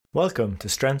Welcome to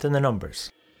Strength in the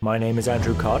Numbers. My name is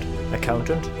Andrew Codd,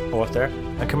 accountant, author,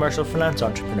 and commercial finance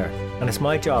entrepreneur, and it's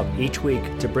my job each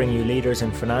week to bring you leaders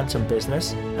in finance and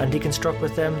business and deconstruct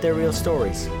with them their real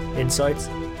stories, insights,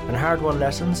 and hard-won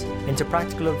lessons into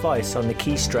practical advice on the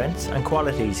key strengths and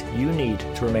qualities you need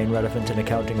to remain relevant in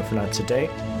accounting and finance today,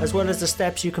 as well as the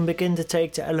steps you can begin to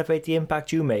take to elevate the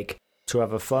impact you make to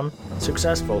have a fun,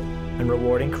 successful, and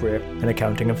rewarding career in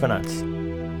accounting and finance.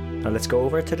 Now let's go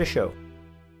over to the show.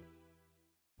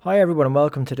 Hi everyone and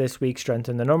welcome to this week's Strength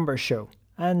in the Numbers show.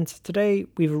 And today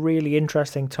we've a really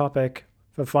interesting topic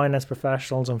for finance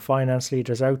professionals and finance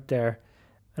leaders out there,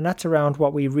 and that's around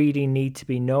what we really need to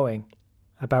be knowing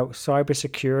about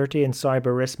cybersecurity and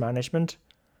cyber risk management.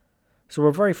 So we're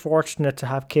very fortunate to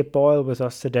have Kip Boyle with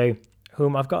us today,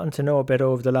 whom I've gotten to know a bit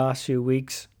over the last few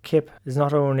weeks. Kip has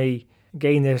not only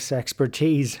gained this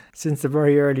expertise since the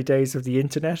very early days of the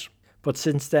internet, but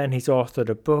since then he's authored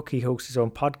a book, he hosts his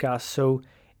own podcast, so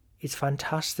it's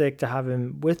fantastic to have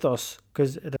him with us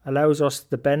because it allows us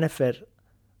the benefit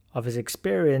of his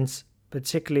experience,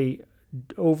 particularly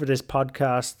over this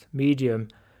podcast medium,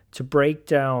 to break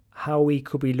down how we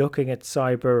could be looking at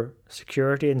cyber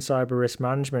security and cyber risk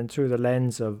management through the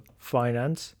lens of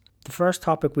finance. The first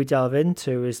topic we delve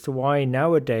into is to why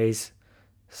nowadays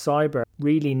cyber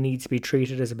really needs to be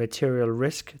treated as a material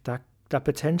risk that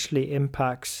potentially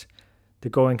impacts the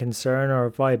going concern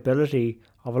or viability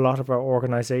of a lot of our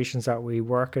organizations that we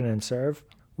work in and serve.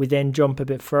 We then jump a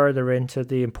bit further into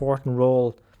the important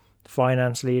role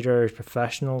finance leaders,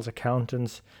 professionals,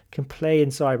 accountants can play in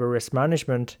cyber risk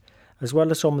management, as well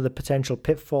as some of the potential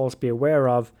pitfalls to be aware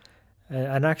of,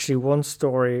 and actually one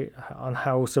story on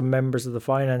how some members of the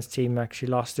finance team actually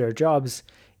lost their jobs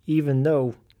even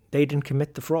though they didn't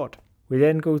commit the fraud. We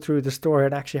then go through the story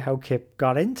on actually how Kip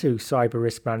got into cyber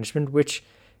risk management, which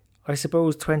I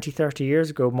suppose 20, 30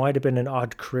 years ago might have been an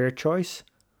odd career choice.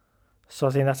 So I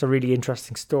think that's a really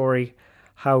interesting story,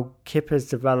 how Kip has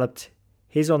developed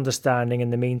his understanding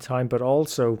in the meantime, but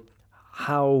also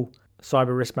how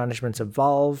cyber risk management's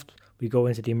evolved. We go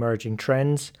into the emerging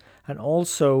trends, and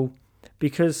also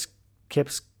because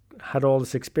Kip's had all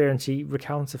this experience, he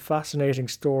recounts a fascinating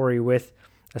story with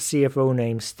a CFO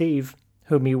named Steve,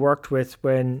 whom he worked with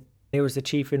when he was the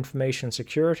Chief Information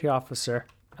Security Officer,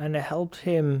 and it helped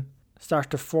him start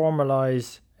to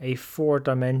formalize a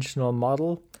four-dimensional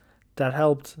model that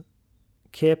helped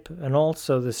Kip and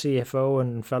also the CFO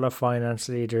and fellow finance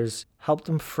leaders, help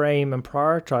them frame and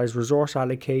prioritize resource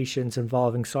allocations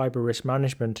involving cyber risk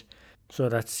management so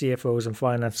that CFOs and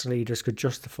finance leaders could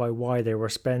justify why they were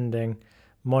spending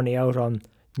money out on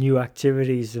new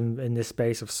activities in this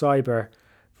space of cyber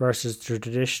versus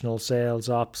traditional sales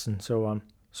ops and so on.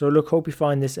 So look, hope you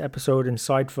find this episode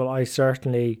insightful. I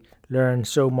certainly learn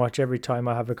so much every time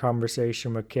I have a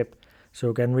conversation with Kip. So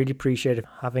again, really appreciate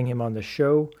having him on the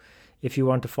show. If you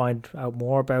want to find out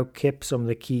more about Kip, some of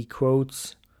the key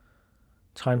quotes,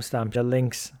 timestamp the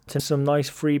links to some nice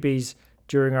freebies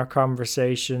during our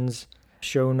conversations,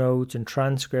 show notes and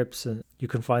transcripts, and you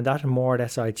can find that and more at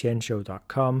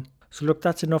sitnshow.com. So look,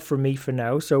 that's enough for me for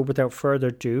now. So without further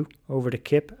ado, over to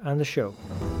Kip and the show.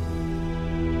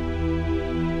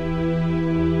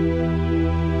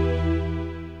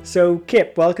 So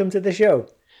Kip, welcome to the show.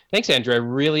 Thanks, Andrew. I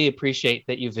really appreciate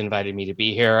that you've invited me to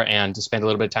be here and to spend a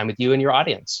little bit of time with you and your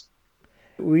audience.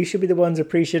 We should be the ones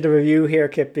appreciative of you here,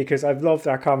 Kip, because I've loved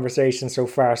our conversation so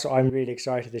far, so I'm really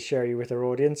excited to share you with our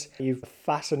audience. You've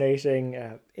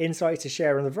fascinating insights to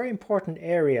share in a very important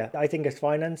area. I think as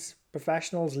finance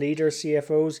professionals, leaders,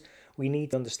 CFOs, we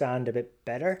need to understand a bit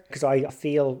better, because I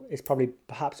feel it's probably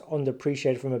perhaps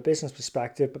underappreciated from a business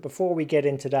perspective. But before we get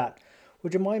into that,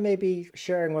 would you mind maybe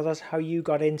sharing with us how you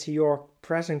got into your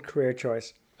present career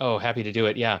choice? Oh, happy to do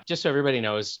it. Yeah. Just so everybody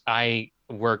knows, I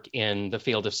work in the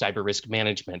field of cyber risk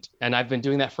management, and I've been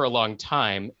doing that for a long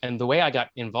time. And the way I got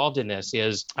involved in this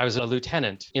is I was a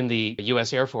lieutenant in the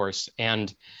U.S. Air Force,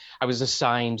 and I was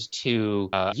assigned to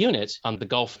a unit on the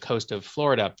Gulf Coast of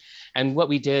Florida. And what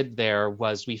we did there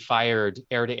was we fired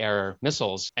air-to-air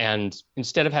missiles. And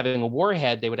instead of having a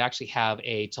warhead, they would actually have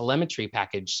a telemetry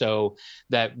package so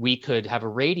that we could have a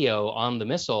radio on the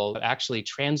missile actually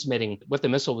transmitting what the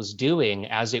missile was doing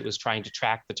as it was trying to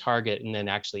track the target and then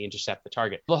actually intercept the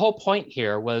target. The whole point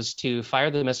here was to fire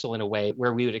the missile in a way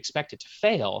where we would expect it to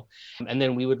fail. And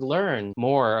then we would learn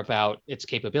more about its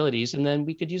capabilities. And then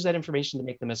we could use that information to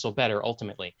make the missile hustle better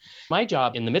ultimately. My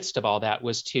job in the midst of all that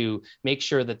was to make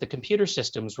sure that the computer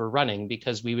systems were running,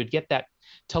 because we would get that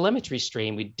telemetry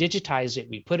stream, we'd digitize it,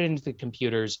 we'd put it into the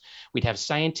computers, we'd have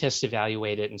scientists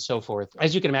evaluate it and so forth.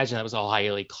 As you can imagine, that was all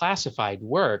highly classified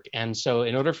work. And so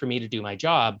in order for me to do my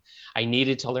job, I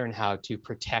needed to learn how to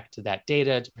protect that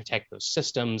data, to protect those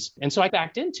systems. And so I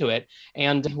backed into it.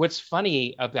 And what's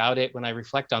funny about it when I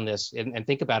reflect on this and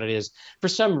think about it is, for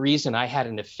some reason, I had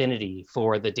an affinity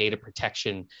for the data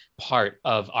protection part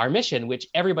of our mission, which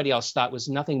everybody else thought was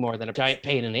nothing more than a giant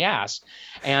pain in the ass.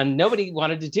 And nobody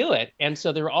wanted to do it. And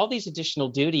so there were all these additional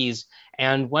duties.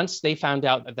 And once they found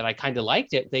out that I kind of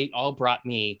liked it, they all brought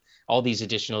me all these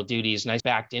additional duties. And I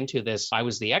backed into this. I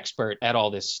was the expert at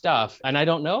all this stuff. And I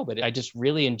don't know, but I just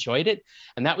really enjoyed it.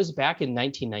 And that was back in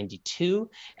 1992.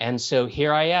 And so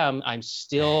here I am. I'm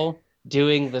still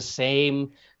doing the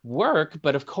same work,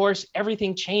 but of course,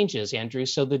 everything changes, Andrew.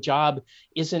 So the job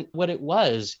isn't what it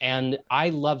was. And I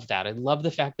love that. I love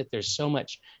the fact that there's so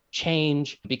much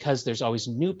change because there's always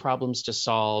new problems to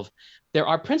solve. There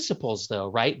are principles,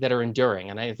 though, right, that are enduring.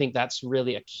 And I think that's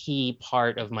really a key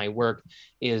part of my work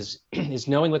is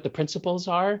knowing what the principles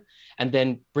are and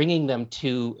then bringing them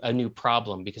to a new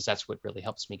problem, because that's what really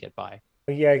helps me get by.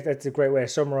 Yeah, that's a great way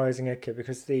of summarizing it, Kit,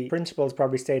 because the principles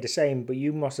probably stay the same, but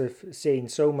you must have seen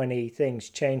so many things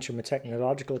change from a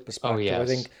technological perspective. Oh, yes. I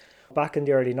think back in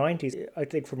the early 90s, I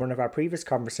think from one of our previous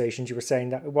conversations, you were saying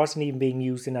that it wasn't even being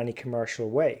used in any commercial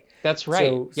way. That's right.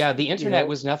 So, yeah, the internet you know,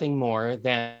 was nothing more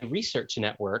than a research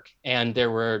network. And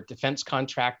there were defense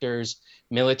contractors,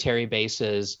 military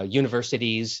bases,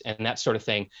 universities, and that sort of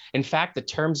thing. In fact, the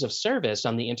terms of service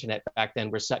on the internet back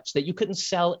then were such that you couldn't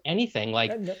sell anything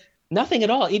like nothing at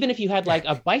all. Even if you had like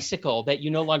a bicycle that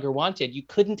you no longer wanted, you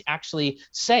couldn't actually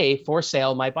say for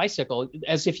sale my bicycle,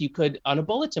 as if you could on a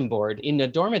bulletin board in a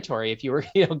dormitory if you were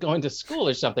going to school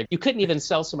or something. You couldn't even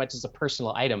sell so much as a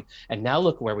personal item. And now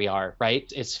look where we are,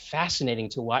 right? It's fascinating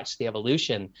to watch the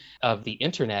evolution of the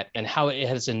internet and how it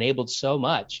has enabled so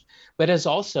much. But has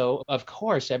also, of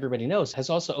course, everybody knows, has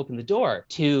also opened the door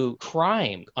to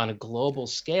crime on a global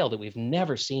scale that we've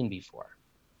never seen before.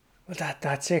 Well,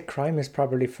 that's it. Crime is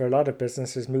probably, for a lot of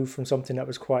businesses, moved from something that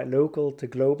was quite local to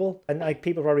global. And like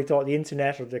people probably thought the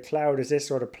internet or the cloud is this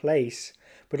sort of place.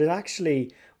 But it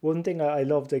actually, one thing I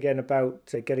loved again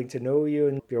about getting to know you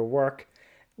and your work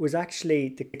was actually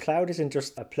the cloud isn't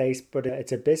just a place, but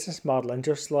it's a business model. And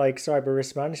just like cyber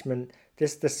risk management, the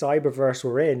cyberverse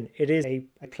we're in, it is a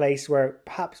place where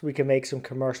perhaps we can make some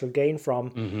commercial gain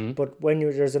from. Mm-hmm. But when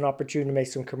there's an opportunity to make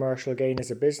some commercial gain as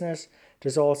a business,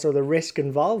 there's also the risk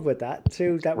involved with that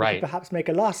too, that we could perhaps make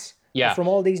a loss from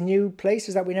all these new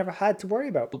places that we never had to worry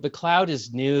about. The cloud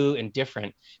is new and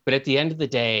different, but at the end of the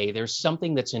day, there's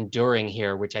something that's enduring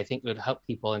here, which I think would help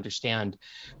people understand,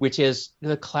 which is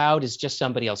the cloud is just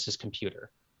somebody else's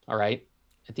computer. All right.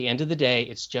 At the end of the day,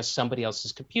 it's just somebody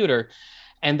else's computer.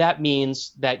 And that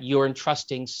means that you're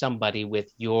entrusting somebody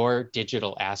with your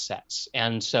digital assets.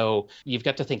 And so you've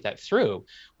got to think that through.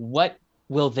 What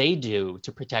will they do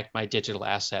to protect my digital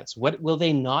assets? What will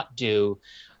they not do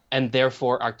and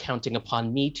therefore are counting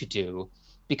upon me to do?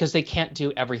 Because they can't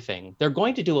do everything. They're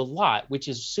going to do a lot, which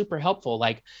is super helpful.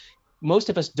 Like most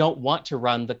of us don't want to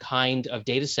run the kind of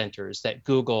data centers that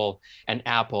Google and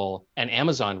Apple and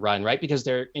Amazon run, right? Because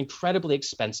they're incredibly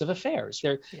expensive affairs.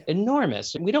 They're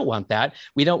enormous. And we don't want that.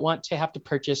 We don't want to have to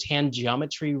purchase hand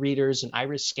geometry readers and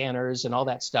iris scanners and all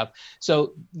that stuff.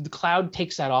 So the cloud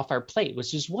takes that off our plate,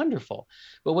 which is wonderful.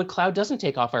 But what cloud doesn't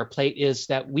take off our plate is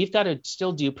that we've got to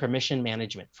still do permission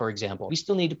management, for example. We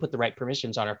still need to put the right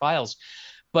permissions on our files.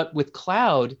 But with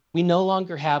cloud, we no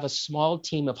longer have a small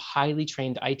team of highly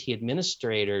trained IT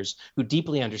administrators who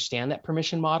deeply understand that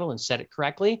permission model and set it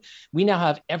correctly. We now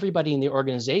have everybody in the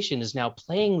organization is now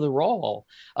playing the role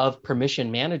of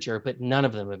permission manager, but none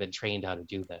of them have been trained how to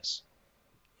do this.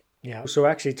 Yeah. So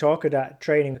actually talk of that,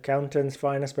 training accountants,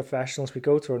 finance professionals, we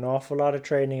go through an awful lot of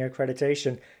training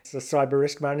accreditation. So cyber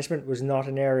risk management was not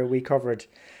an area we covered.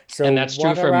 So and that's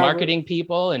true for marketing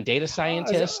people and data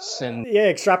scientists and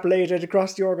extrapolated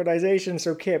across the organization.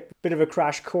 So Kip, bit of a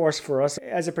crash course for us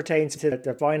as it pertains to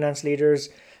the finance leaders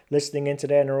listening in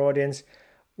today in our audience.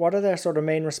 What are their sort of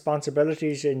main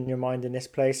responsibilities in your mind in this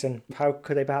place, and how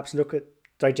could they perhaps look at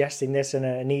digesting this in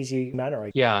an easy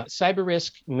manner? Yeah, cyber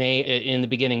risk may in the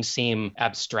beginning seem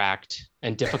abstract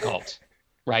and difficult.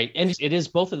 right? And it is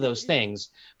both of those things,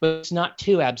 but it's not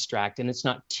too abstract and it's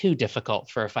not too difficult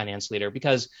for a finance leader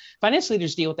because finance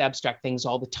leaders deal with abstract things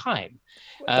all the time.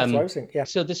 That's what I was thinking. Yeah.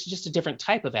 So this is just a different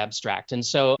type of abstract. And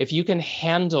so if you can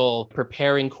handle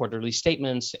preparing quarterly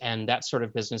statements and that sort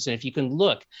of business, and if you can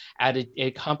look at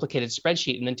a complicated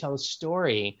spreadsheet and then tell a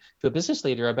story to a business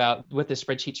leader about what the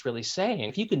spreadsheet's really saying,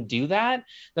 if you can do that,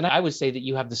 then I would say that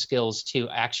you have the skills to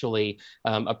actually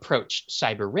approach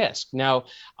cyber risk. Now,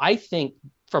 I think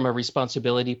from a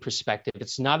responsibility perspective,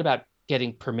 it's not about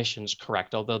getting permissions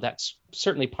correct, although that's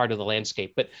certainly part of the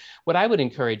landscape. But what I would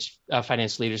encourage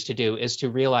finance leaders to do is to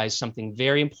realize something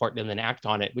very important and then act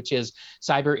on it, which is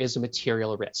cyber is a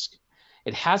material risk.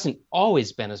 It hasn't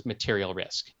always been a material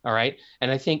risk, all right?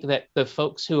 And I think that the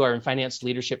folks who are in finance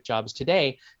leadership jobs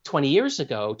today, 20 years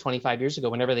ago, 25 years ago,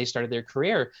 whenever they started their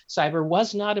career, cyber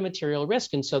was not a material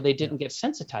risk. And so they didn't get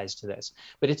sensitized to this,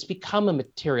 but it's become a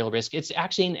material risk. It's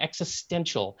actually an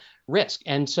existential risk.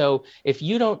 And so if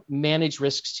you don't manage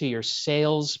risks to your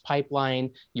sales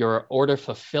pipeline, your order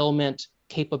fulfillment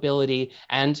capability,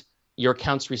 and your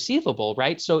accounts receivable,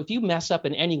 right? So if you mess up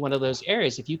in any one of those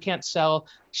areas, if you can't sell,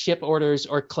 ship orders,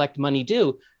 or collect money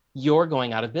due, you're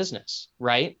going out of business,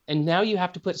 right? And now you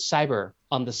have to put cyber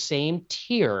on the same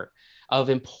tier of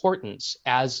importance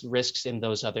as risks in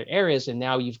those other areas. And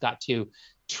now you've got to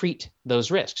treat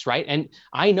those risks, right? And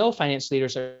I know finance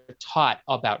leaders are taught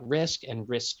about risk and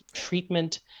risk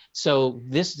treatment. So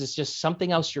this is just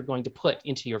something else you're going to put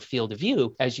into your field of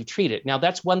view as you treat it. Now,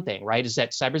 that's one thing, right? Is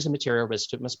that cyber is a material risk,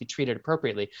 so it must be treated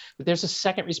appropriately. But there's a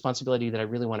second responsibility that I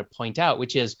really want to point out,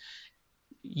 which is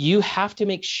you have to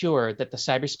make sure that the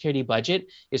cybersecurity budget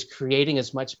is creating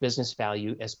as much business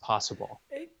value as possible.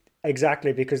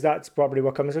 Exactly, because that's probably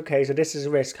what comes. Okay, so this is a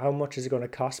risk. How much is it going to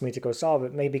cost me to go solve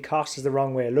it? Maybe cost is the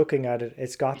wrong way of looking at it.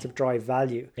 It's got to drive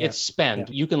value. It's spend.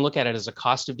 Yeah. You can look at it as a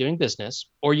cost of doing business,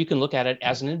 or you can look at it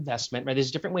as an investment, right? There's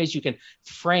different ways you can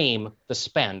frame the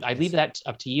spend. I leave that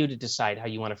up to you to decide how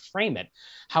you want to frame it.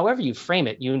 However you frame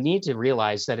it, you need to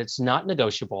realize that it's not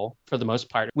negotiable for the most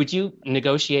part. Would you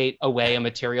negotiate away a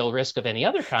material risk of any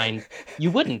other kind?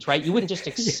 You wouldn't, right? You wouldn't just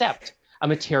accept a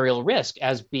material risk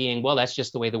as being, well, that's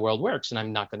just the way the world works and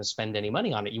I'm not going to spend any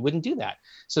money on it. You wouldn't do that.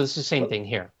 So it's the same thing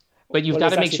here. But you've got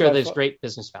to make sure there's great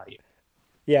business value.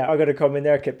 Yeah, I got to come in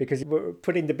there, Kit, because we're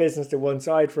putting the business to one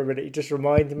side for a minute. You just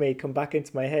reminded me, come back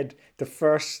into my head, the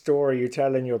first story you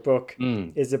tell in your book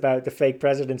is about the fake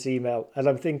president's email. And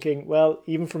I'm thinking, well,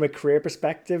 even from a career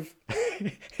perspective,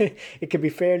 it can be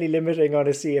fairly limiting on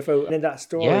a CFO. And in that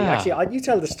story, actually, you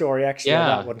tell the story on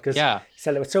that one, because you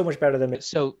tell it so much better than me.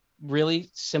 So really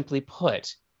simply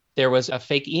put, there was a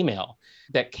fake email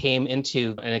that came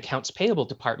into an accounts payable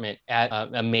department at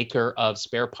a maker of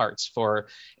spare parts for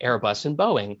Airbus and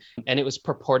Boeing. And it was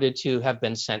purported to have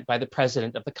been sent by the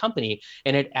president of the company.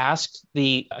 And it asked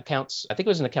the accounts, I think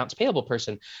it was an accounts payable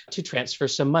person, to transfer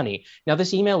some money. Now,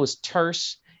 this email was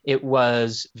terse. It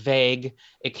was vague.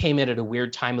 It came in at a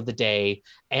weird time of the day,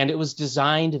 and it was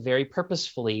designed very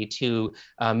purposefully to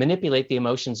manipulate the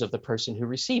emotions of the person who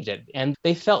received it. And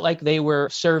they felt like they were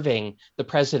serving the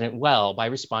president well by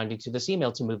responding to this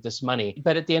email to move this money.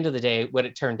 But at the end of the day, what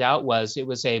it turned out was it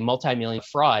was a multi-million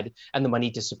fraud, and the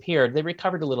money disappeared. They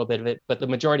recovered a little bit of it, but the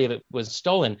majority of it was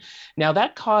stolen. Now,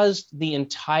 that caused the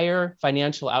entire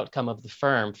financial outcome of the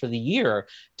firm for the year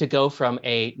to go from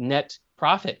a net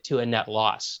profit to a net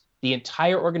loss. The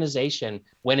entire organization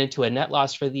went into a net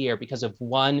loss for the year because of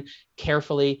one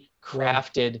carefully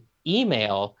crafted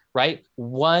email, right?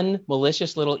 One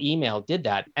malicious little email did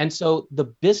that. And so the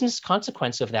business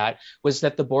consequence of that was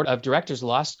that the board of directors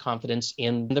lost confidence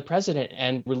in the president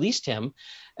and released him.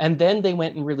 And then they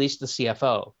went and released the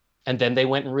CFO. And then they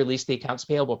went and released the accounts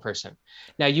payable person.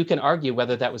 Now, you can argue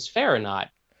whether that was fair or not,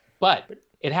 but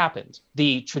it happened.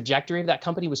 The trajectory of that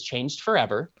company was changed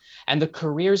forever, and the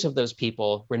careers of those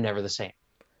people were never the same.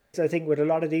 So I think with a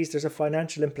lot of these, there's a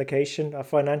financial implication, a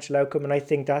financial outcome, and I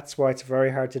think that's why it's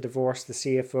very hard to divorce the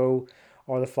CFO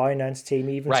or the finance team,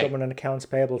 even someone in accounts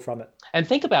payable from it. And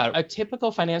think about it. A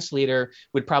typical finance leader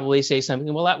would probably say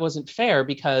something, well, that wasn't fair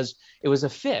because it was a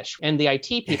fish and the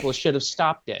IT people should have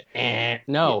stopped it.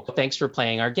 No, thanks for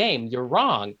playing our game. You're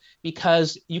wrong,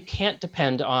 because you can't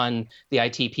depend on the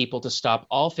IT people to stop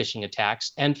all phishing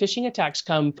attacks. And phishing attacks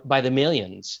come by the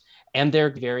millions. And they're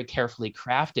very carefully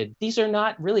crafted. These are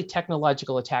not really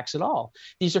technological attacks at all.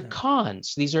 These are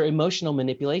cons. These are emotional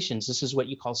manipulations. This is what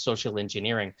you call social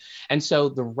engineering. And so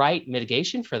the right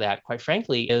mitigation for that, quite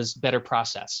frankly, is better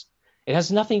process. It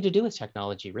has nothing to do with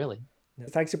technology, really.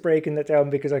 Thanks for breaking that down,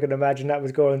 because I can imagine that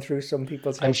was going through some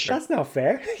people's I'm heads. sure. That's not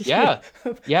fair. Yeah,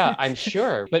 yeah, I'm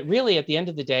sure. But really, at the end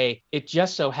of the day, it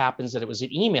just so happens that it was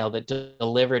an email that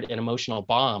delivered an emotional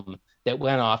bomb that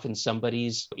went off in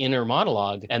somebody's inner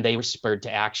monologue, and they were spurred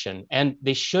to action. And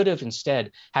they should have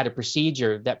instead had a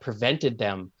procedure that prevented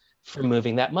them from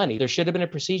moving that money. There should have been a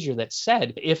procedure that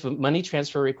said if a money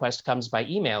transfer request comes by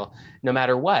email, no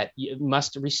matter what, you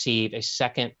must receive a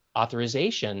second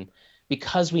authorization,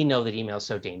 because we know that email is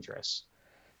so dangerous.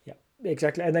 Yeah,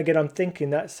 exactly. And again, I'm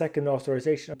thinking that second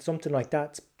authorization, something like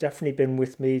that's definitely been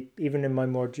with me, even in my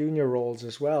more junior roles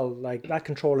as well. Like, that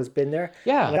control has been there.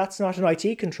 Yeah. And that's not an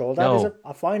IT control. That is No.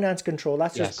 a finance control.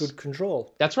 That's Yes. just good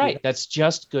control. That's right. That's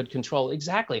just good control.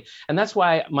 Exactly. And that's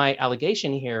why my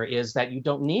allegation here is that you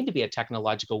don't need to be a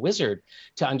technological wizard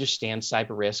to understand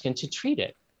cyber risk and to treat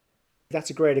it. That's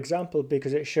a great example,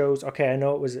 because it shows, okay, I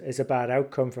know it's a bad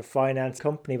outcome for finance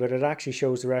company, but it actually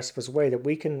shows the rest of us a way that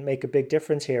we can make a big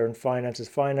difference here in finance, as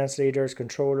finance leaders,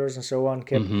 controllers, and so on,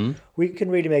 Kip. Mm-hmm. We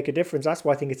can really make a difference. That's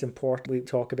why I think it's important we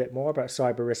talk a bit more about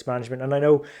cyber risk management. And I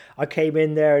know I came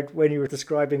in there when you were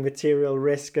describing material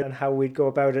risk and how we'd go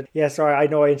about it. Yeah, sorry, I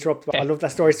know I interrupted, but I love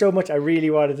that story so much. I really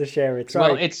wanted to share it.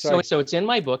 Sorry, well, so it's in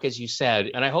my book, as you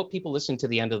said, and I hope people listen to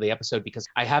the end of the episode, because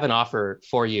I have an offer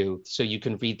for you so you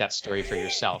can read that story for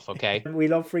yourself. Okay. We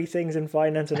love free things in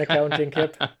finance and accounting,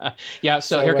 Kip. Yeah.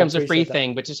 So here comes a free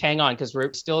thing, but just hang on, because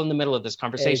we're still in the middle of this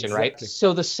conversation, Exactly. right?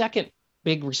 So the second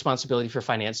big responsibility for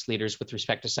finance leaders with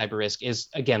respect to cyber risk is,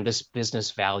 again, this business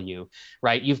value,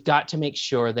 right? You've got to make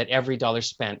sure that every dollar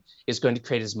spent is going to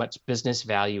create as much business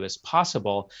value as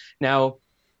possible. Now,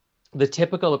 the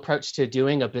typical approach to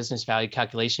doing a business value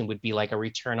calculation would be like a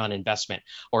return on investment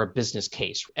or a business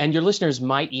case. And your listeners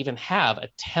might even have a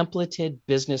templated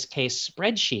business case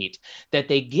spreadsheet that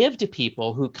they give to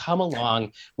people who come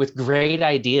along with great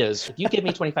ideas. If you give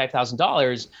me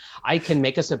 $25,000, I can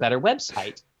make us a better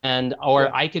website.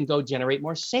 Or I can go generate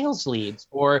more sales leads,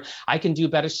 or I can do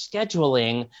better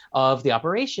scheduling of the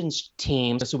operations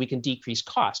team so we can decrease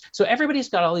cost. So everybody's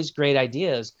got all these great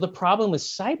ideas. The problem with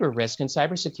cyber risk and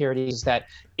cybersecurity is that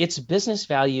its business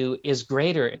value is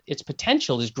greater, its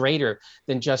potential is greater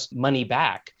than just money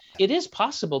back. It is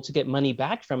possible to get money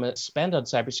back from a spend on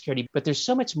cybersecurity, but there's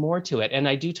so much more to it. And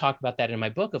I do talk about that in my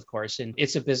book, of course, and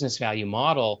it's a business value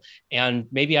model. And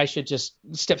maybe I should just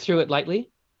step through it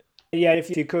lightly. Yeah,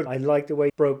 if you could. I like the way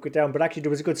you broke it down, but actually there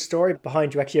was a good story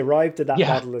behind you actually arrived at that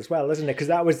model as well, isn't it? Because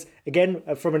that was, again,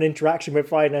 from an interaction with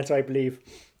finance, I believe.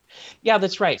 Yeah,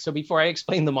 that's right. So before I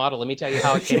explain the model, let me tell you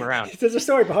how it came around. There's a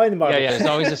story behind the model. Yeah, there's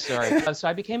always a story. So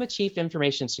I became a chief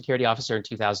information security officer in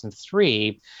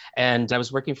 2003, and I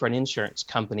was working for an insurance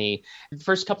company. The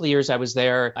first couple of years I was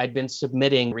there, I'd been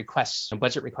submitting requests,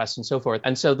 budget requests and so forth.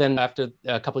 And so then after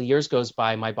a couple of years goes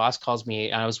by, my boss calls me,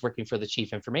 and I was working for the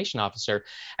chief information officer.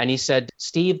 And he said,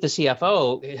 Steve, the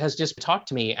CFO, has just talked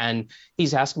to me, and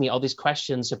he's asking me all these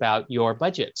questions about your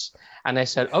budgets. And I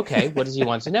said, okay, what does he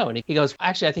want to know? And he goes,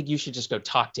 actually, I think you should just go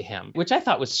talk to him, which I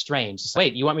thought was strange.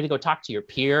 Wait, you want me to go talk to your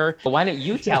peer? Well, why don't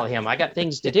you tell him? I got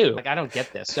things to do. Like, I don't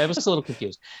get this. So I was just a little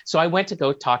confused. So I went to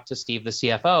go talk to Steve, the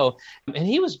CFO, and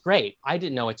he was great. I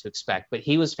didn't know what to expect, but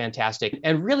he was fantastic.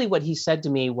 And really what he said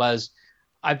to me was,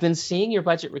 I've been seeing your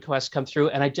budget requests come through,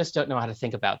 and I just don't know how to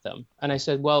think about them. And I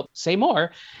said, well, say more.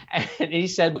 And he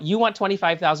said, you want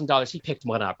 $25,000. He picked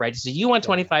one up, right? He said, you want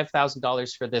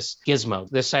 $25,000 for this gizmo,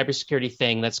 this cybersecurity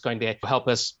thing that's going to help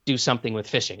us do something with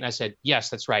phishing. And I said, yes,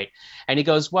 that's right. And he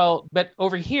goes, well, but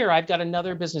over here, I've got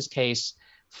another business case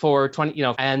for 20,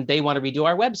 and they want to redo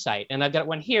our website. And I've got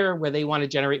one here where they want to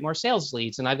generate more sales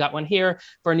leads. And I've got one here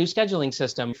for a new scheduling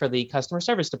system for the customer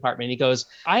service department. And he goes,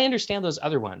 I understand those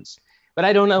other ones, but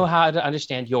I don't know how to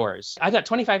understand yours. I got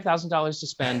 $25,000 to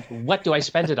spend. What do I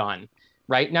spend it on?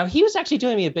 Right now, he was actually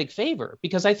doing me a big favor,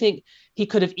 because I think he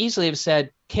could have easily have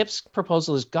said, Kip's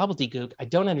proposal is gobbledygook. I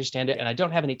don't understand it, and I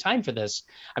don't have any time for this.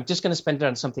 I'm just going to spend it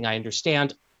on something I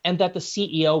understand and that the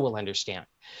CEO will understand.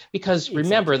 Because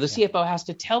remember, the CFO has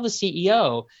to tell the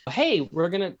CEO, hey, we're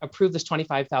going to approve this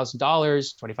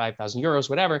 $25,000, 25,000 euros,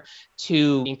 whatever,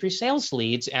 to increase sales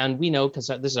leads. And we know, because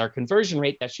this is our conversion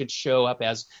rate, that should show up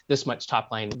as this much top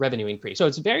line revenue increase. So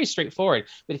it's very straightforward.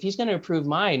 But if he's going to approve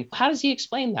mine, how does he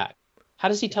explain that? How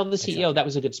does he tell the CEO that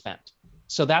was a good spend?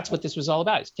 So that's what this was all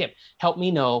about. Is Kip, help me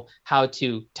know how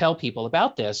to tell people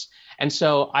about this. And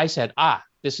so I said,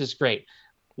 this is great.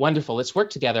 wonderful, let's work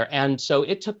together. And so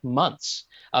it took months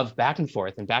of back and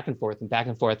forth and back and forth and back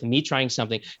and forth, and me trying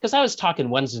something, because I was talking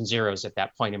ones and zeros at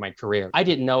that point in my career. I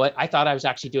didn't know it. I thought I was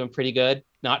actually doing pretty good,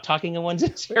 not talking in ones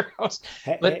and zeros.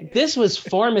 But this was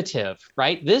formative,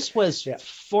 right? This was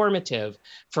formative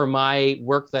for my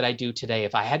work that I do today.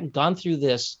 If I hadn't gone through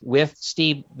this with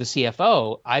Steve, the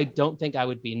CFO, I don't think I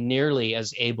would be nearly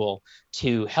as able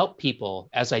to help people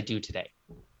as I do today.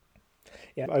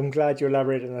 Yeah, I'm glad you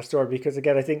elaborated on that story, because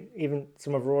again, I think even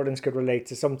some of our audience could relate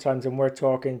to sometimes when we're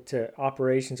talking to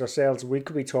operations or sales, we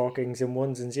could be talking in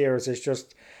ones and zeros. It's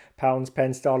just pounds,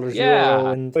 pence, dollars, euro,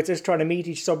 and we're just trying to meet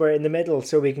each somewhere in the middle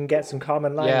so we can get some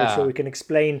common language, so we can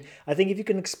explain. I think if you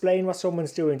can explain what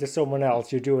someone's doing to someone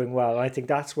else, you're doing well. And I think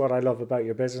that's what I love about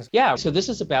your business. Yeah, so this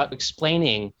is about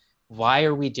explaining why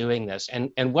are we doing this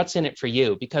and what's in it for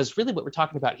you? Because really what we're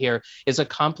talking about here is a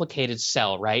complicated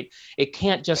sell, right? It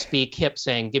can't just be Kip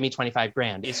saying, give me 25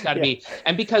 grand. It's got to be,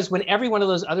 and because when every one of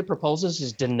those other proposals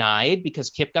is denied because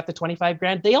Kip got the 25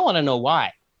 grand, they all want to know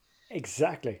why.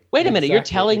 Exactly. Wait a minute, you're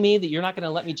telling me that you're not going to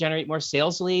let me generate more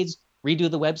sales leads, redo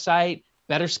the website,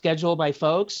 better schedule my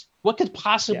folks? What could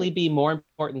possibly be more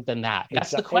important than that?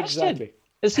 That's the question. Exactly.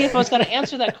 The CFO's got to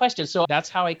answer that question. So that's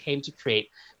how I came to create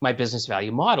my business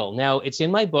value model. Now, it's in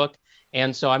my book,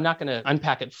 and so I'm not going to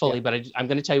unpack it fully, but I'm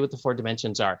going to tell you what the 4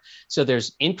 dimensions are. So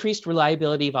there's increased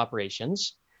reliability of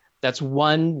operations. That's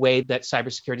one way that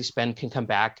cybersecurity spend can come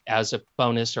back as a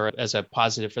bonus or as a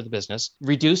positive for the business.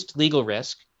 Reduced legal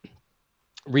risk,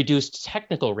 reduced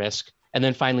technical risk, and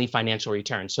then finally, financial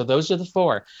return. So those are the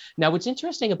 4. Now, what's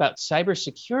interesting about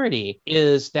cybersecurity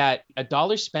is that a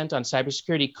dollar spent on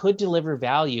cybersecurity could deliver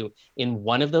value in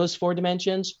one of those 4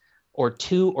 dimensions, or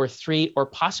 2 or 3, or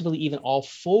possibly even all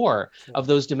 4 of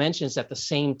those dimensions at the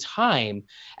same time.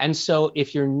 And so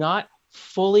if you're not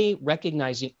fully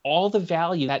recognizing all the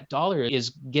value that dollar is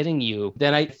getting you,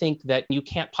 then I think that you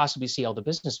can't possibly see all the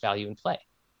business value in play.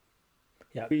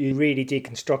 Yeah, you really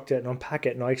deconstruct it and unpack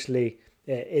it nicely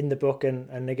in the book,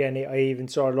 and again, I even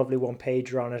saw a lovely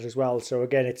 1-pager on it as well. So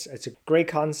again, it's a great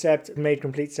concept. It made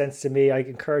complete sense to me. I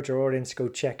encourage our audience to go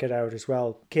check it out as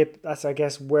well. Kip, that's I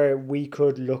guess where we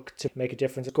could look to make a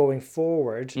difference going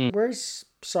forward. Where's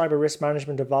cyber risk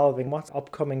management evolving? What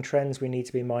upcoming trends we need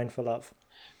to be mindful of?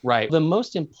 Right. The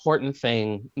most important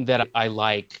thing that I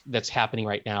like that's happening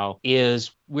right now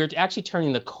is we're actually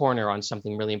turning the corner on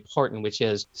something really important, which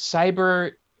is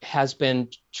cyber has been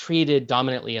treated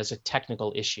dominantly as a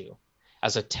technical issue,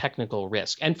 as a technical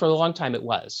risk. And for a long time it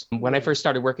was. When I first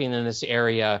started working in this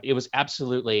area, it was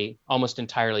absolutely almost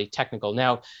entirely technical.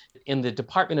 Now, in the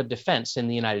Department of Defense in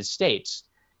the United States,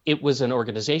 it was an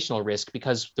organizational risk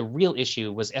because the real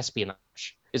issue was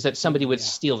espionage, is that somebody would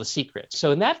steal the secret. So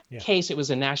in that case, it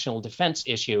was a national defense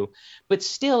issue, but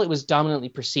still it was dominantly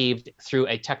perceived through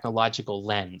a technological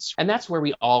lens. And that's where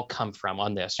we all come from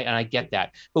on this. And I get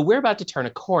that. But we're about to turn a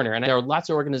corner. And there are lots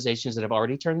of organizations that have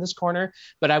already turned this corner.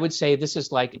 But I would say this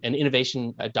is like an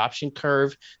innovation adoption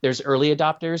curve. There's early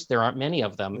adopters. There aren't many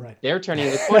of them. Right. They're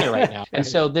turning the corner right now. And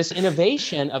so this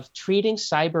innovation of treating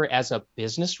cyber as a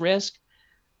business risk,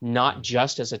 not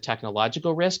just as a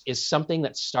technological risk, is something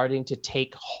that's starting to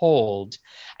take hold.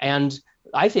 And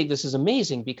I think this is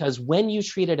amazing because when you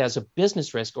treat it as a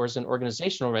business risk or as an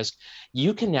organizational risk,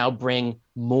 you can now bring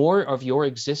more of your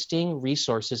existing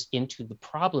resources into the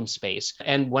problem space.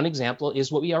 And one example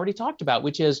is what we already talked about,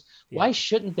 which is why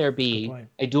shouldn't there be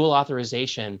a dual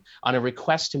authorization on a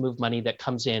request to move money that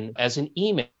comes in as an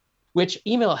email? Which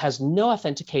email has no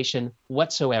authentication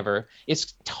whatsoever.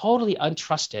 It's totally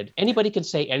untrusted. Anybody can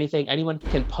say anything. Anyone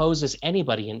can pose as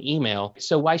anybody in email.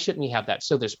 So why shouldn't we have that?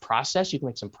 So there's process. You can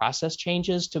make some process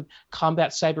changes to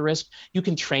combat cyber risk. You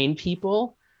can train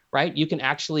people, right? You can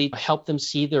actually help them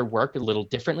see their work a little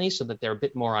differently so that they're a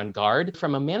bit more on guard.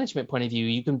 From a management point of view,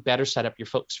 you can better set up your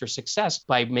folks for success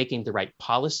by making the right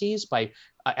policies, by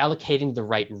allocating the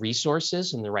right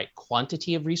resources and the right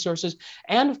quantity of resources.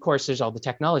 And of course, there's all the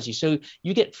technology. So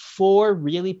you get 4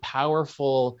 really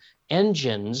powerful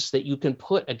engines that you can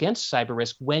put against cyber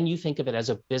risk when you think of it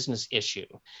as a business issue.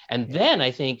 And then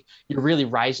I think you're really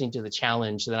rising to the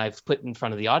challenge that I've put in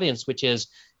front of the audience, which is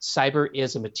cyber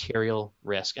is a material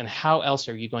risk. And how else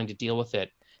are you going to deal with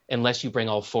it unless you bring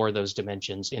all 4 of those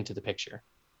dimensions into the picture?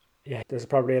 Yeah, there's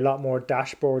probably a lot more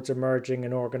dashboards emerging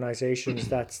in organizations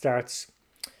that starts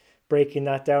breaking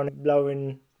that down,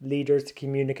 allowing leaders to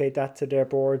communicate that to their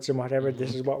boards and whatever.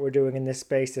 This is what we're doing in this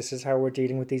space. This is how we're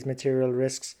dealing with these material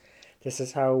risks. this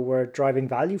is how we're driving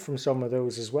value from some of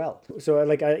those as well. So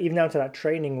like even down to that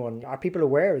training one, are people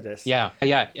aware of this? Yeah.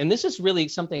 And this is really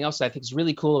something else that I think is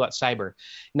really cool about cyber.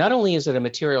 Not only is it a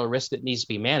material risk that needs to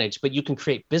be managed, but you can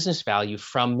create business value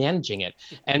from managing it.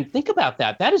 And think about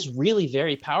that. That is really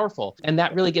very powerful. And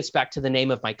that really gets back to the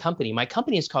name of my company. My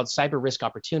company is called Cyber Risk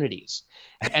Opportunities.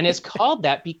 And it's called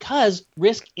that because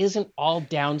risk isn't all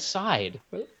downside.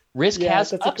 Risk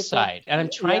has upside. And I'm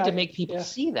trying to make people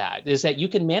see that, is that you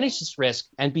can manage this risk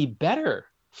and be better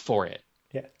for it.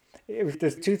 Yeah.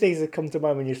 There's two things that come to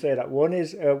mind when you say that. One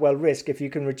is, risk. If you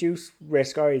can reduce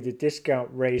risk, or the discount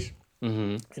rate,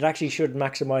 it actually should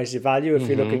maximize the value if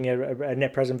you're looking at a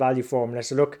net present value formula.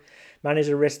 So look, manage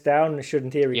the risk down. It should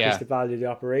in theory increase the value of the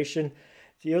operation.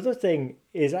 The other thing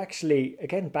is actually,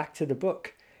 again, back to the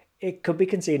book. It could be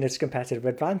seen as competitive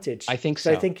advantage. I think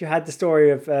so. I think you had the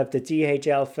story of the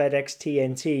DHL, FedEx,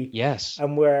 TNT. Yes.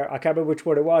 And where, I can't remember which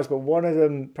one it was, but one of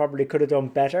them probably could have done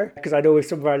better, because I know we have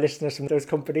some of our listeners from those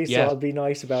companies, so I'll be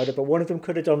nice about it. But one of them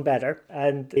could have done better,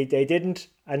 and they didn't.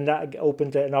 And that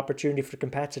opened an opportunity for the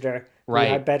competitor who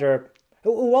had better,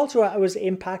 who also was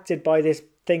impacted by this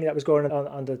thing that was going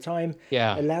on the time.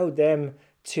 Yeah. Allowed them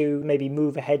to maybe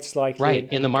move ahead slightly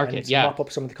in the market, and mop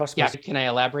up some of the customers. Yeah, can I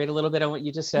elaborate a little bit on what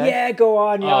you just said? Yeah, go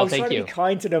on. I was thank trying you. to be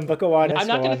kind to them, but go on. I'm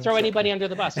not going to throw anybody under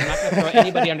the bus.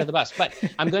 But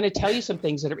I'm going to tell you some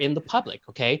things that are in the public,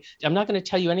 okay? I'm not going to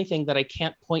tell you anything that I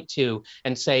can't point to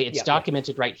and say it's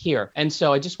documented right here. And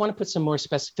so I just want to put some more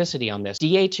specificity on this.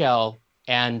 DHL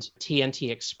and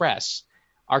TNT Express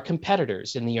are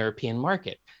competitors in the European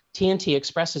market. TNT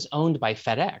Express is owned by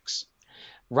FedEx.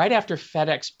 Right after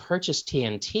FedEx purchased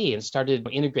TNT and started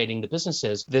integrating the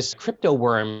businesses, this crypto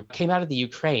worm came out of the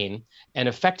Ukraine and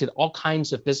affected all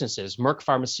kinds of businesses, Merck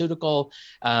Pharmaceutical,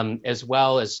 as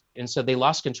well as, and so they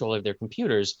lost control of their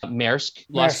computers. Maersk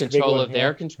lost control of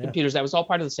their computers. That was all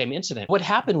part of the same incident. What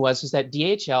happened was that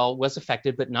DHL was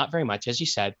affected, but not very much, as you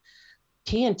said.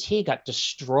 TNT got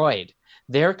destroyed.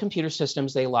 Their computer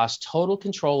systems, they lost total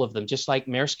control of them, just like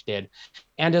Maersk did.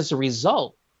 And as a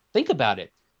result, think about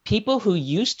it. People who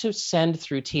used to send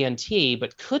through TNT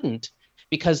but couldn't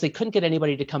because they couldn't get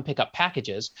anybody to come pick up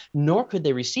packages, nor could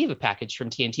they receive a package from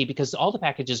TNT because all the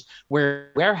packages were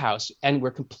warehoused and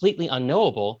were completely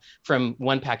unknowable from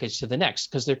one package to the next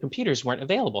because their computers weren't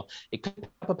available. It couldn't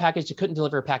pick up a package, it couldn't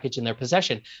deliver a package in their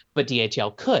possession, but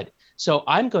DHL could. So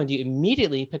I'm going to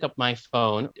immediately pick up my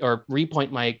phone or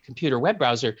repoint my computer web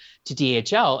browser to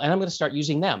DHL, and I'm going to start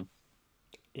using them.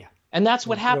 And that's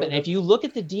what happened. If you look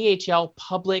at the DHL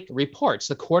public reports,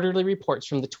 the quarterly reports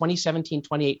from the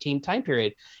 2017-2018 time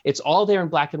period, it's all there in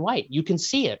black and white. You can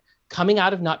see it. Coming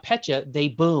out of NotPetya, they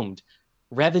boomed.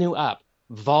 Revenue up,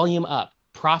 volume up,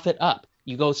 profit up.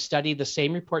 You go study the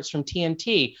same reports from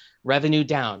TNT, revenue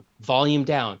down, volume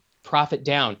down, profit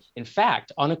down. In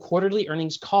fact, on a quarterly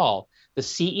earnings call, the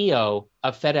CEO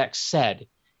of FedEx said,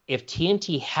 if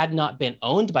TNT had not been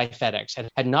owned by FedEx and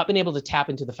had not been able to tap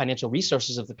into the financial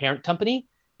resources of the parent company,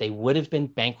 they would have been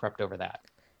bankrupt over that.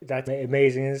 That's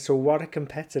amazing. So what a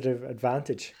competitive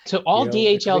advantage. So all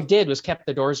DHL did was kept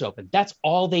the doors open. That's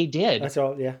all they did. That's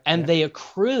all, And they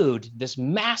accrued this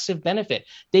massive benefit.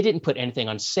 They didn't put anything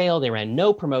on sale. They ran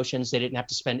no promotions. They didn't have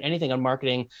to spend anything on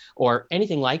marketing or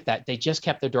anything like that. They just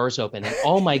kept their doors open. And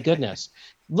oh my goodness,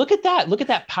 look at that. Look at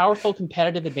that powerful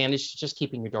competitive advantage to just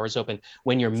keeping your doors open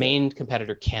when your main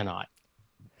competitor cannot.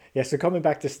 Yeah, so coming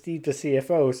back to Steve, the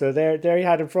CFO, so there he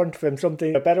had in front of him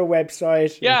something, a better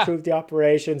website, improve the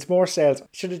operations, more sales.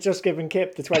 Should have just given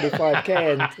Kip the 25K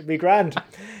and it'd be grand.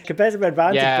 Competitive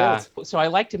advantage built. So I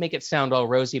like to make it sound all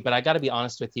rosy, but I got to be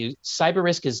honest with you. Cyber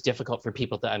risk is difficult for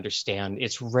people to understand.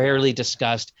 It's rarely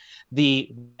discussed. The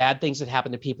bad things that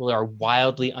happen to people are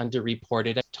wildly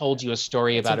underreported. I told you a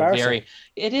story about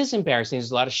it is embarrassing.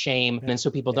 There's a lot of shame. And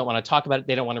so people don't want to talk about it.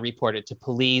 They don't want to report it to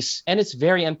police. And it's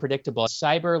very unpredictable.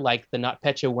 Cyber, like the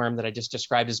NotPetya worm that I just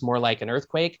described, is more like an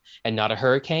earthquake and not a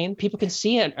hurricane. People can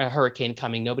see a hurricane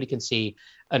coming. Nobody can see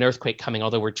an earthquake coming,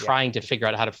 although we're trying to figure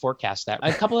out how to forecast that.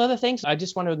 A couple of other things I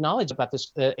just want to acknowledge about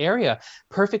this area.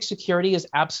 Perfect security is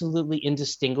absolutely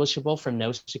indistinguishable from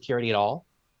no security at all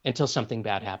until something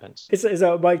bad happens. Is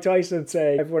that Mike Tyson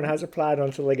say everyone has a plan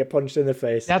until they get punched in the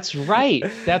face? That's right.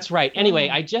 That's right. Anyway,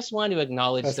 I just want to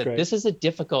acknowledge that this is a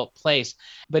difficult place,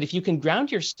 but if you can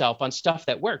ground yourself on stuff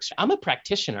that works. I'm a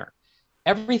practitioner.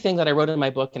 Everything that I wrote in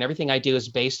my book and everything I do is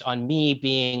based on me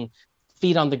being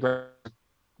feet on the ground,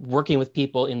 working with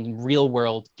people in the real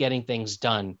world, getting things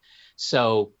done.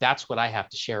 So that's what I have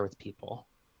to share with people.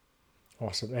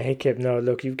 Awesome. Hey, Kip, no,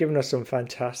 look, you've given us some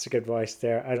fantastic advice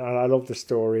there, and I love the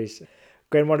stories.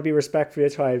 Going to want to be respectful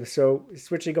of your time. So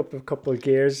switching up a couple of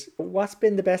gears, what's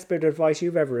been the best bit of advice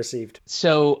you've ever received?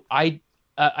 So I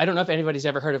don't know if anybody's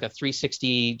ever heard of a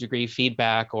 360-degree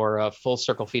feedback or a full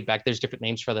circle feedback. There's different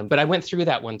names for them, but I went through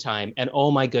that one time, and oh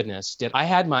my goodness, did I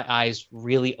had my eyes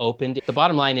really opened. The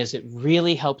bottom line is it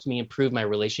really helped me improve my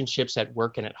relationships at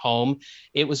work and at home.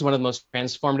 It was one of the most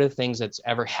transformative things that's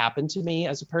ever happened to me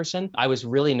as a person. I was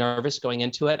really nervous going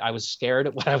into it. I was scared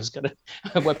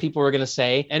at what people were gonna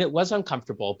say, and it was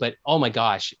uncomfortable. But oh my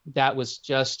gosh, that was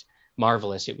just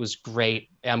marvelous. It was great.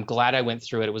 I'm glad I went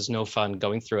through it. It was no fun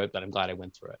going through it, but I'm glad I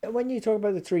went through it. When you talk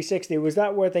about the 360, was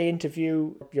that where they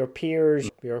interview your peers,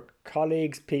 your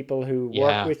colleagues, people who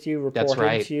work with you, report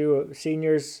into you,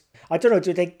 seniors? I don't know.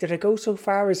 Did they go so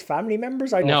far as family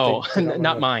members? No,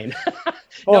 not mine.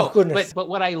 Oh, no, goodness. But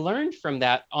what I learned from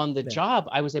that on the job,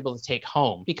 I was able to take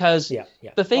home because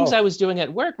the things I was doing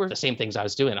at work were the same things I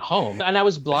was doing at home. And I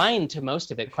was blind to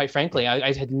most of it, quite frankly.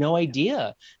 I had no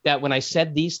idea that when I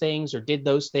said these things or did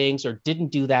those things or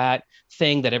didn't do that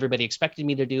thing that everybody expected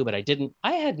me to do, but I didn't,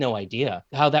 I had no idea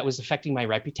how that was affecting my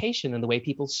reputation and the way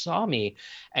people saw me.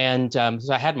 And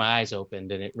so I had my eyes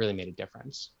opened, and it really made a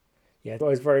difference. Yeah, I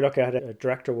was very lucky. I had a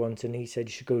director once, and he said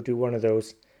you should go do one of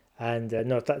those. And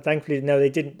thankfully, no, they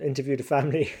didn't interview the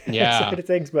family side of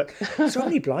things. But so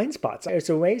many blind spots. It's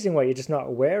amazing what you're just not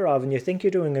aware of, and you think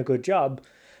you're doing a good job,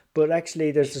 but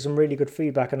actually, there's some really good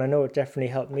feedback, and I know it definitely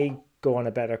helped me go on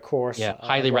a better course. Yeah,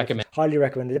 highly recommend. Highly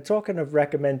recommend. Talking of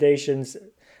recommendations,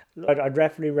 I'd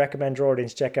definitely recommend our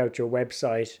audience check out your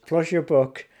website plus your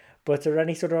book. But are there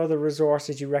any sort of other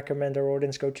resources you recommend our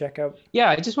audience go check out?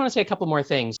 Yeah, I just want to say a couple more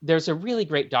things. There's a really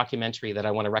great documentary that I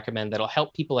want to recommend that'll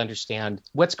help people understand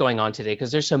what's going on today,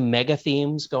 because there's some mega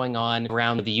themes going on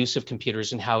around the use of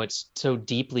computers and how it's so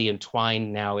deeply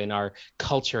entwined now in our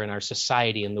culture and our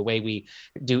society and the way we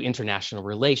do international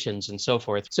relations and so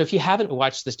forth. So if you haven't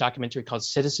watched this documentary called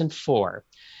Citizen4,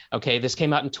 okay, this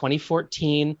came out in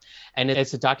 2014, and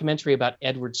it's a documentary about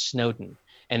Edward Snowden.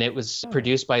 And it was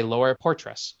produced by Laura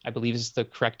Poitras, I believe is the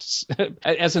correct,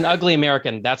 as an ugly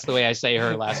American, that's the way I say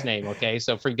her last name, okay?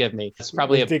 So forgive me. It's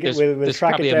probably there's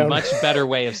probably a much better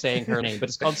way of saying her name, but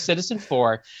it's called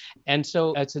Citizen4. And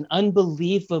so it's an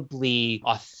unbelievably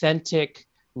authentic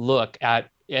look at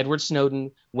Edward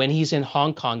Snowden when he's in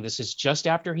Hong Kong. This is just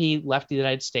after he left the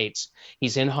United States.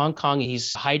 He's in Hong Kong,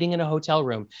 he's hiding in a hotel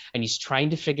room, and he's trying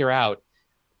to figure out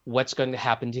what's going to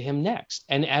happen to him next.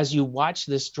 And as you watch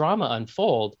this drama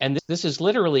unfold, and this is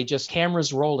literally just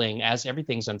cameras rolling as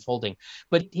everything's unfolding,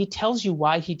 but he tells you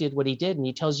why he did what he did, and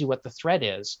he tells you what the threat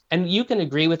is. And you can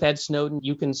agree with Ed Snowden.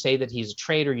 You can say that he's a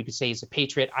traitor. You can say he's a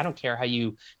patriot. I don't care how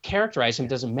you characterize him. It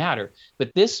doesn't matter.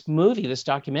 But this movie, this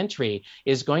documentary,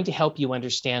 is going to help you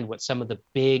understand what some of the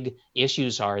big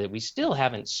issues are that we still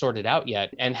haven't sorted out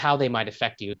yet and how they might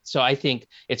affect you. So I think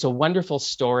it's a wonderful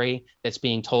story that's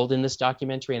being told in this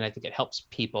documentary. And I think it helps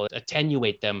people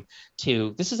attenuate them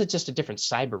to, this is just a different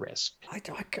cyber risk. I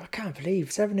can't believe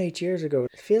 7-8 years ago.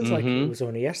 It feels like it was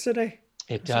only yesterday.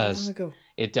 It does. So long ago.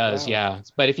 It does, wow. Yeah.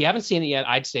 But if you haven't seen it yet,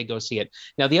 I'd say go see it.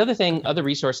 Now, the other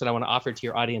resource that I want to offer to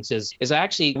your audience is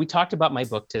actually, we talked about my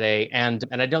book today, and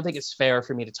I don't think it's fair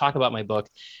for me to talk about my book,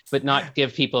 but not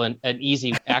give people an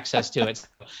easy access to it.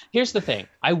 Here's the thing.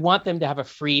 I want them to have a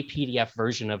free PDF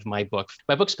version of my book.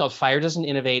 My book's called Fire Doesn't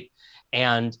Innovate,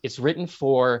 and it's written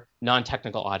for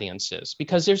non-technical audiences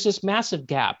because there's this massive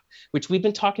gap, which we've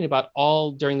been talking about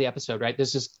all during the episode, right?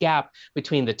 There's this gap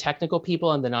between the technical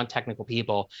people and the non-technical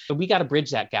people. And we got to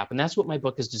bridge that gap. And that's what my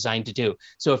book is designed to do.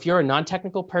 So if you're a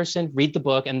non-technical person, read the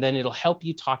book, and then it'll help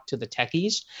you talk to the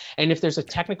techies. And if there's a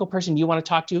technical person you want to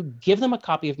talk to, give them a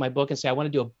copy of my book and say, I want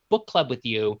to do a book club with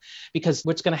you, because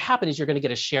what's going to happen is you're going to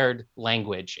get a shared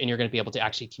language and you're going to be able to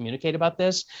actually communicate about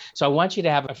this. So I want you to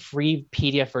have a free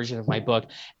PDF version of my book.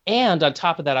 And on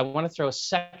top of that, I want to throw a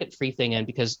second free thing in,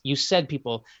 because you said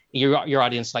your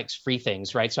audience likes free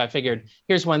things, right? So I figured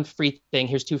here's one free thing,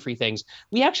 here's two free things.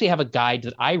 We actually have a guide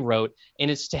that I wrote,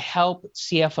 and it's to help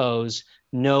CFOs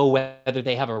know whether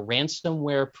they have a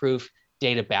ransomware proof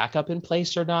data backup in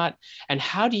place or not. And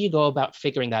how do you go about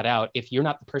figuring that out if you're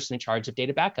not the person in charge of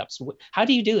data backups? How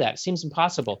do you do that? It seems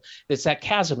impossible. It's that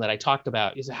chasm that I talked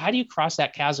about. Is how do you cross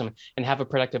that chasm and have a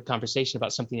productive conversation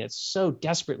about something that's so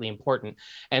desperately important?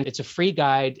 And it's a free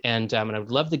guide, and I would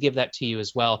love to give that to you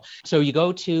as well. So you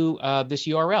go to this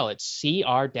URL. It's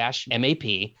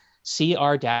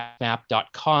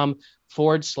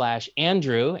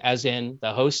cr-map.com/Andrew, as in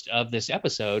the host of this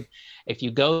episode. If you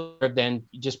go there, then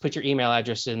just put your email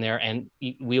address in there, and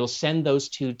we will send those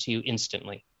two to you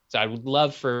instantly. So I would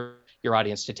love for your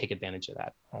audience to take advantage of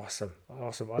that. Awesome.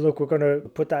 Look, we're going to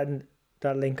put that in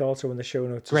that link also in the show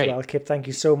notes Great. as well. Kip, thank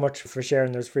you so much for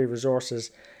sharing those free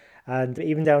resources. And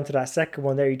even down to that second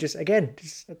one there, you just, again,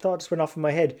 a thought just went off in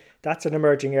my head. That's an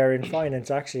emerging area in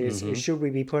finance, actually, is should we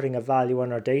be putting a value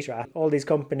on our data? All these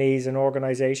companies and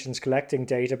organizations collecting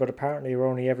data, but apparently are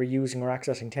only ever using or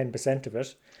accessing 10% of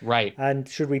it. Right. And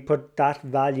should we put that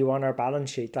value on our balance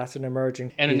sheet? That's an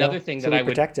emerging. And another thing that I would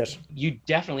protect it. You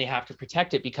definitely have to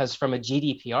protect it, because from a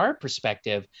GDPR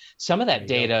perspective, some of that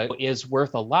data is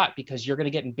worth a lot, because you're going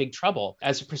to get in big trouble.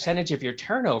 As a percentage of your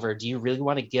turnover, do you really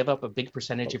want to give up a big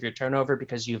percentage of your turnover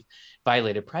because you've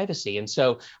violated privacy? And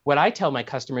so what I tell my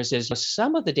customers is,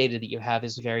 some of the data that you have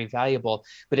is very valuable,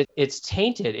 but it's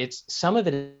tainted. Some of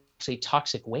it is actually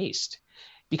toxic waste,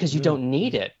 because you don't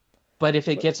need it. But if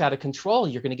it gets out of control,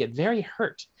 you're going to get very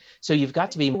hurt. So you've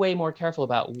got to be way more careful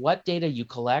about what data you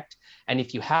collect. And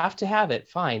if you have to have it,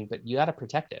 fine, but you got to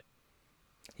protect it.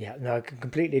 Yeah, no, I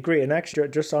completely agree. And extra,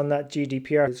 just on that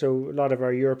GDPR, so a lot of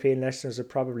our European listeners will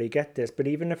probably get this, but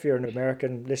even if you're an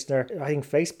American listener, I think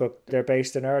Facebook, they're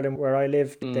based in Ireland where I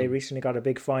live. They recently got a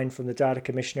big fine from the data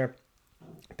commissioner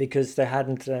because they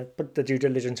hadn't put the due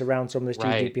diligence around some of this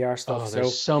GDPR stuff.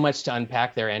 There's so much to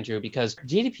unpack there, Andrew, because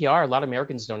GDPR, a lot of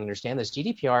Americans don't understand this.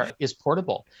 GDPR is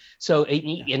portable. So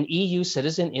an EU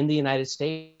citizen in the United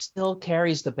States still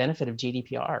carries the benefit of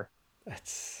GDPR.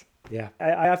 Yeah,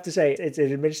 I have to say, it's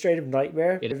an administrative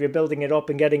nightmare if you're building it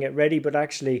up and getting it ready. But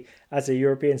actually, as a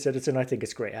European citizen, I think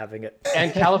it's great having it.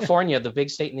 And California, the big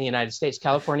state in the United States,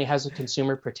 California has a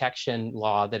consumer protection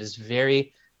law that is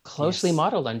very closely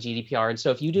modeled on GDPR. And so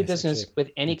if you do business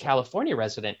with any California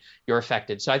resident, you're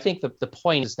affected. So I think the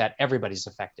point is that everybody's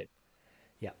affected.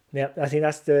 Yeah, I think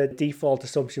that's the default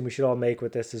assumption we should all make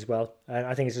with this as well. And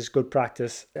I think it's just good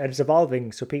practice, and it's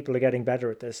evolving, so people are getting better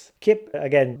at this. Kip,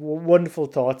 again, wonderful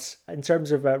thoughts. In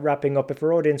terms of wrapping up, if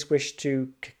our audience wish to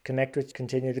connect with,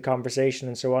 continue the conversation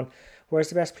and so on, where's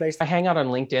the best place? I hang out on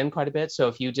LinkedIn quite a bit. So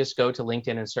if you just go to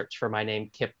LinkedIn and search for my name,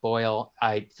 Kip Boyle,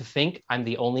 I think I'm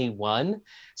the only one.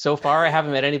 So far, I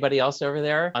haven't met anybody else over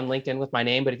there on LinkedIn with my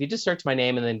name. But if you just search my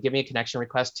name and then give me a connection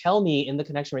request, tell me in the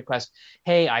connection request,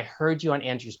 hey, I heard you on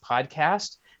Andrew's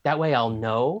podcast. That way I'll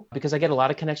know, because I get a lot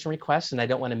of connection requests and I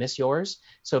don't want to miss yours.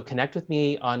 So connect with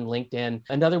me on LinkedIn.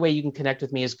 Another way you can connect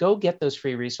with me is go get those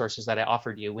free resources that I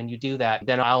offered you. When you do that,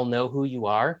 then I'll know who you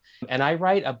are. And I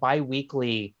write a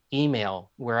bi-weekly email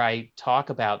where I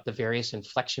talk about the various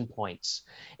inflection points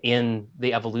in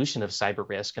the evolution of cyber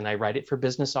risk. And I write it for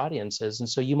business audiences. And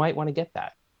so you might want to get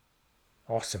that.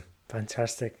 Awesome.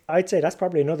 Fantastic. I'd say that's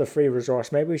probably another free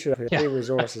resource. Maybe we should have free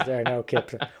resources there now,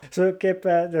 Kip. So, Kip,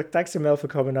 thanks a mil for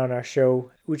coming on our show.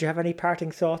 Would you have any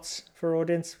parting thoughts for our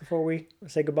audience before we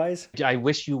say goodbyes? I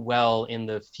wish you well in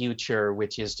the future,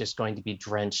 which is just going to be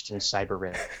drenched in cyber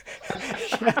risk.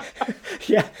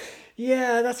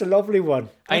 Yeah, that's a lovely one.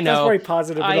 I know. That's very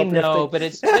positive. I know, but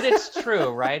it's true,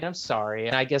 right? I'm sorry.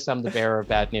 And I guess I'm the bearer of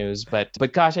bad news, but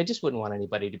gosh, I just wouldn't want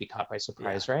anybody to be caught by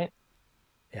surprise, right?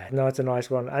 Yeah, no, it's a nice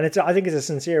one. And I think it's a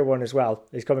sincere one as well.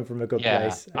 It's coming from a good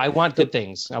place. I want good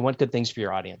things. I want good things for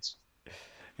your audience.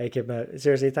 Hey, Kip,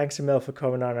 seriously, thanks a mil for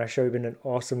coming on our show. You've been an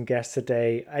awesome guest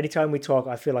today. Anytime we talk,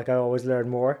 I feel like I always learn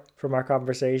more from our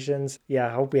conversations. Yeah, I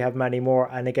hope we have many more.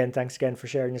 And again, thanks again for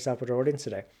sharing yourself with our audience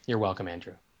today. You're welcome,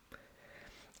 Andrew.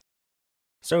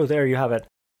 So there you have it.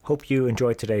 Hope you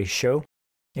enjoyed today's show.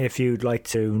 If you'd like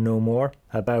to know more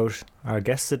about our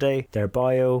guests today, their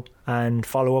bio, and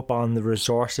follow up on the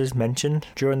resources mentioned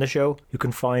during the show, you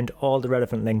can find all the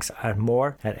relevant links and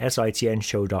more at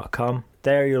sitnshow.com.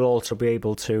 There you'll also be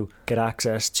able to get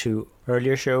access to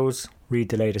earlier shows, read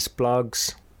the latest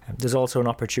blogs. There's also an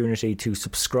opportunity to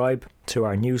subscribe to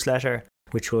our newsletter,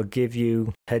 which will give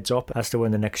you heads up as to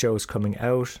when the next show is coming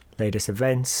out, latest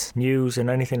events, news, and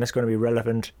anything that's going to be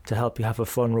relevant to help you have a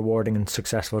fun, rewarding, and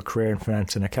successful career in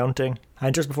finance and accounting.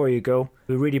 And just before you go,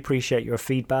 we really appreciate your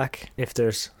feedback. If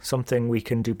there's something we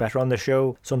can do better on the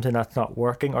show, something that's not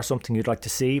working, or something you'd like to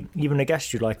see, even a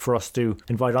guest you'd like for us to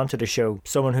invite onto the show,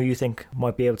 someone who you think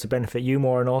might be able to benefit you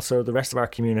more and also the rest of our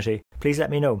community, please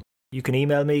let me know. You can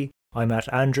email me. I'm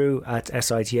at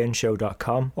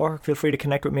andrew@sitnshow.com, or feel free to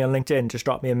connect with me on LinkedIn. Just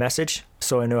drop me a message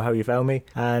so I know how you found me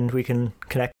and we can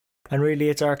connect. And really,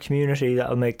 it's our community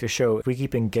that'll make the show. If we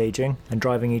keep engaging and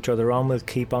driving each other on, we'll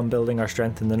keep on building our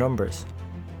strength in the numbers.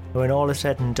 When all is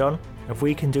said and done, if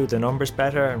we can do the numbers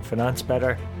better and finance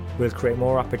better, we'll create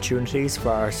more opportunities for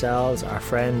ourselves, our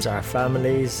friends, our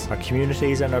families, our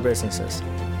communities, and our businesses.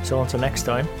 So until next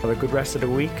time, have a good rest of the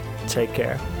week, take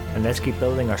care, and let's keep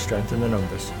building our strength in the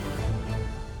numbers.